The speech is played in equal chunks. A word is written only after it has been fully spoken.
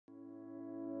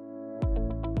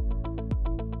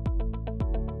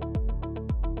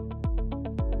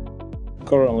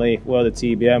Currently, where the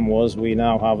TBM was, we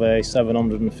now have a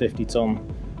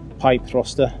 750-ton pipe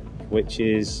thruster, which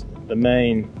is the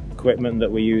main equipment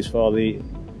that we use for the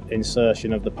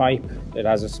insertion of the pipe. It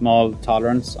has a small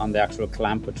tolerance on the actual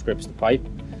clamp which grips the pipe,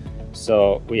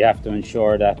 so we have to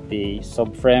ensure that the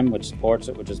subframe which supports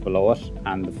it, which is below it,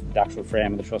 and the actual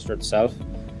frame of the thruster itself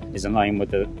is in line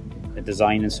with the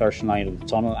design insertion line of the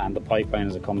tunnel and the pipeline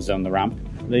as it comes down the ramp.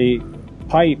 The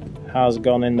pipe has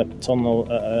gone in the tunnel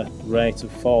at a rate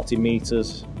of 40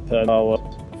 metres per hour.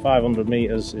 500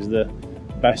 metres is the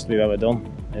best we've ever done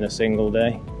in a single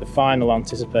day. The final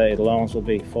anticipated loads will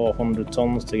be 400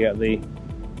 tonnes to get the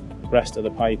rest of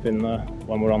the pipe in there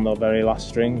when we're on the very last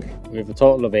string. We have a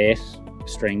total of 8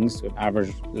 strings with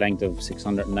average length of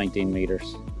 619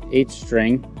 metres. Each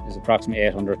string is approximately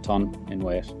 800 tonne in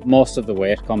weight. Most of the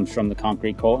weight comes from the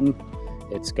concrete coating.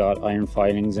 It's got iron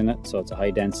filings in it, so it's a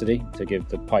high density to give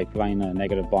the pipeline a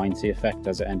negative buoyancy effect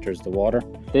as it enters the water.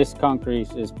 This concrete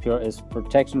is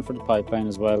protection for the pipeline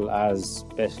as well as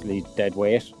basically dead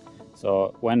weight.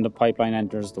 So when the pipeline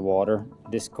enters the water,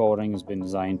 this coating has been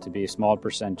designed to be a small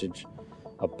percentage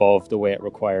above the weight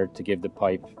required to give the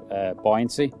pipe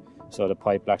buoyancy. So the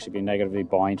pipe will actually be negatively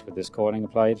buoyant with this coating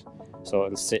applied, so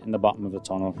it'll sit in the bottom of the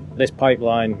tunnel. This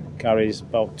pipeline carries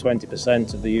about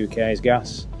 20% of the UK's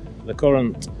gas. The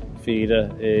current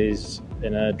feeder is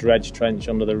in a dredge trench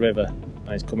under the river and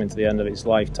it's coming to the end of its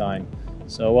lifetime.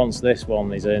 So once this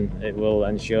one is in, it will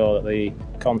ensure that the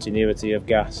continuity of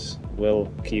gas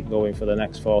will keep going for the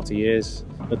next 40 years.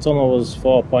 The tunnel was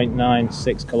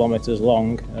 4.96 kilometres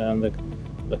long, and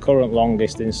the current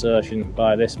longest insertion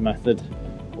by this method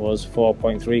was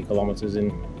 4.3 kilometres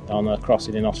on a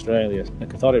crossing in Australia. The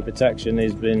cathodic protection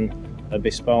has been a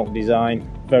bespoke design,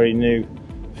 very new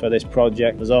for this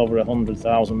project. There's over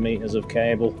 100,000 metres of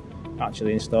cable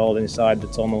actually installed inside the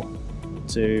tunnel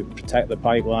to protect the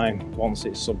pipeline once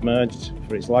it's submerged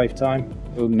for its lifetime.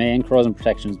 The main corrosion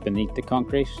protection is beneath the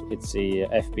concrete. It's the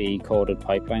FBE coated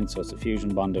pipeline, so it's a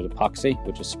fusion bonded epoxy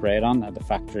which is sprayed on at the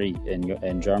factory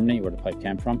in Germany where the pipe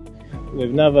came from.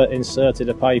 We've never inserted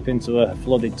a pipe into a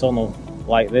flooded tunnel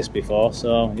like this before,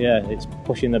 so yeah, it's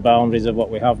pushing the boundaries of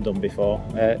what we have done before.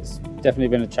 It's definitely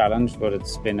been a challenge, but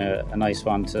it's been a nice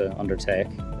one to undertake.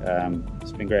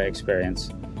 It's been a great experience,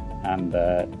 and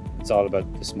it's all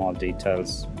about the small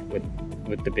details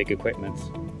with the big equipment.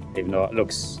 Even though it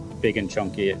looks big and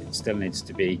chunky, it still needs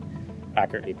to be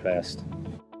accurately placed.